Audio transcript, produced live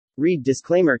Read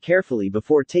disclaimer carefully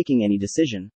before taking any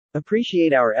decision.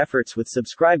 Appreciate our efforts with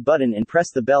subscribe button and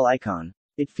press the bell icon.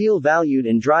 It feel valued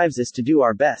and drives us to do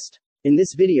our best. In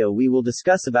this video we will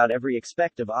discuss about every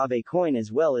aspect of Aave coin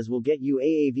as well as will get you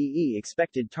Aave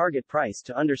expected target price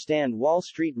to understand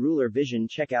Wallstreetruler vision.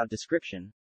 Check out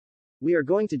description. We are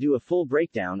going to do a full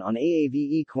breakdown on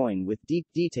Aave coin with deep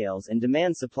details and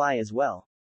demand supply as well.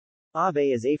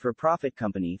 Aave is a for-profit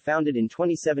company founded in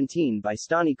 2017 by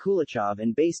Stani Kulachov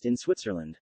and based in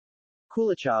Switzerland.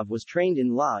 Kulachov was trained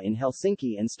in law in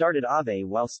Helsinki and started Aave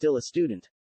while still a student.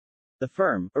 The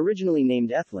firm, originally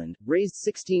named Ethland, raised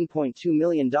 $16.2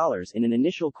 million in an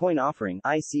initial coin offering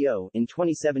 (ICO) in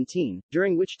 2017,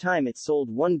 during which time it sold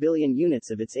 1 billion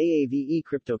units of its Aave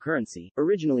cryptocurrency,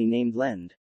 originally named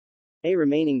Lend. A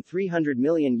remaining 300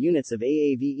 million units of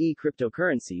Aave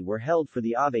cryptocurrency were held for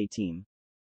the Aave team.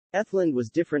 Ethland was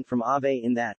different from Aave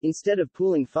in that, instead of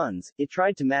pooling funds, it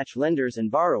tried to match lenders and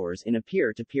borrowers in a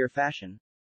peer-to-peer fashion.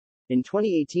 In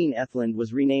 2018 Ethland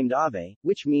was renamed Aave,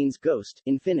 which means ghost,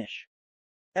 in Finnish.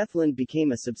 Ethland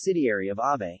became a subsidiary of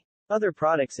Aave. Other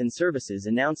products and services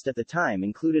announced at the time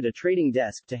included a trading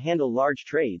desk to handle large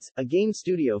trades, a game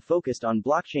studio focused on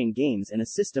blockchain games and a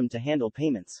system to handle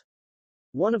payments.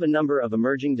 One of a number of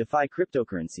emerging DeFi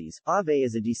cryptocurrencies, Aave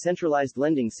is a decentralized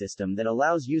lending system that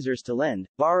allows users to lend,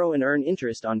 borrow and earn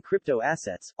interest on crypto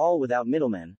assets, all without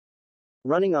middlemen.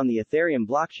 Running on the Ethereum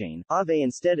blockchain, Aave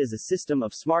instead is a system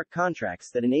of smart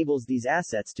contracts that enables these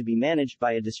assets to be managed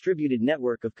by a distributed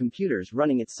network of computers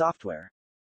running its software.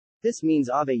 This means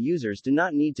Aave users do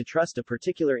not need to trust a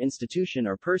particular institution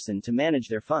or person to manage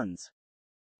their funds.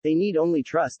 They need only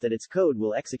trust that its code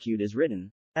will execute as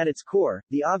written. At its core,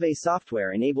 the Aave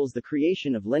software enables the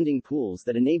creation of lending pools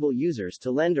that enable users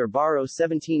to lend or borrow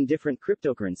 17 different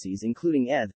cryptocurrencies including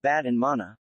ETH, BAT and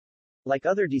MANA. Like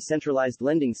other decentralized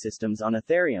lending systems on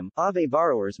Ethereum, Aave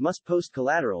borrowers must post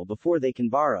collateral before they can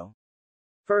borrow.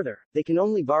 Further, they can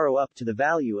only borrow up to the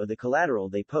value of the collateral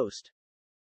they post.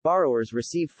 Borrowers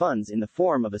receive funds in the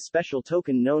form of a special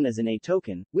token known as an A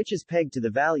token, which is pegged to the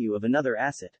value of another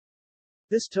asset.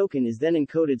 This token is then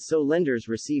encoded so lenders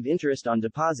receive interest on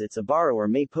deposits. A borrower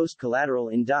may post collateral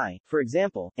in DAI, for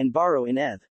example, and borrow in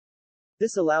ETH.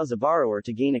 This allows a borrower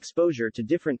to gain exposure to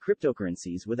different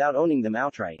cryptocurrencies without owning them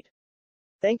outright.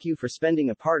 Thank you for spending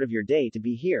a part of your day to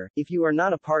be here. If you are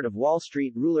not a part of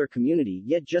Wallstreetruler community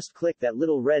yet, just click that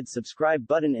little red subscribe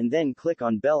button and then click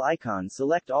on bell icon.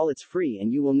 Select all, it's free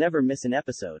and you will never miss an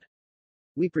episode.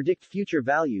 We predict future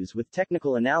values with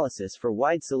technical analysis for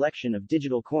wide selection of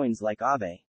digital coins like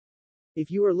Aave.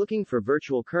 If you are looking for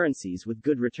virtual currencies with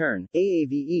good return,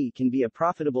 Aave can be a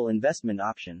profitable investment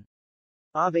option.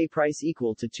 Aave price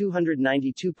equal to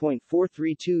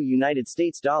 $292.432 United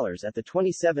States dollars at the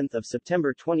 27th of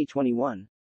September 2021.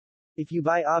 If you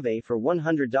buy Aave for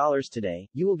 $100 today,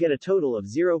 you will get a total of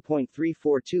 0.342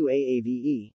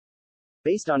 Aave.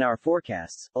 Based on our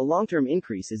forecasts, a long-term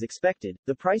increase is expected.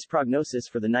 The price prognosis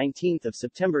for the 19th of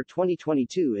September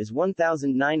 2022 is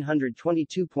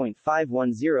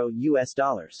 $1,922.510 US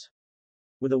dollars.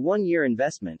 With a one-year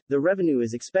investment, the revenue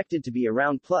is expected to be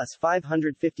around plus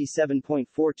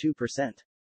 557.42%.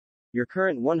 Your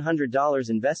current $100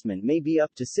 investment may be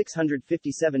up to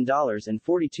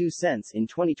 $657.42 in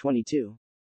 2022.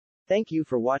 Thank you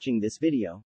for watching this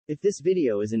video. If this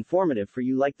video is informative for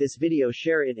you, like this video,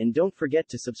 share it, and don't forget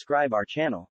to subscribe our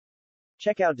channel.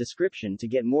 Check out description to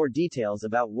get more details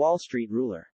about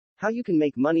Wallstreetruler. How you can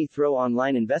make money through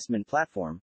online investment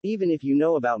platform. Even if you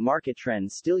know about market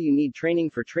trends, still you need training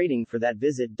for trading. For that,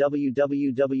 visit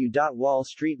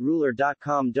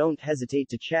www.wallstreetruler.com. Don't hesitate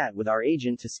to chat with our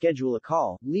agent to schedule a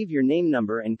call. Leave your name,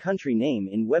 number and country name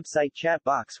in website chat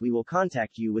box. We will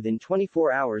contact you within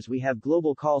 24 hours. We have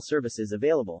global call services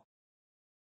available.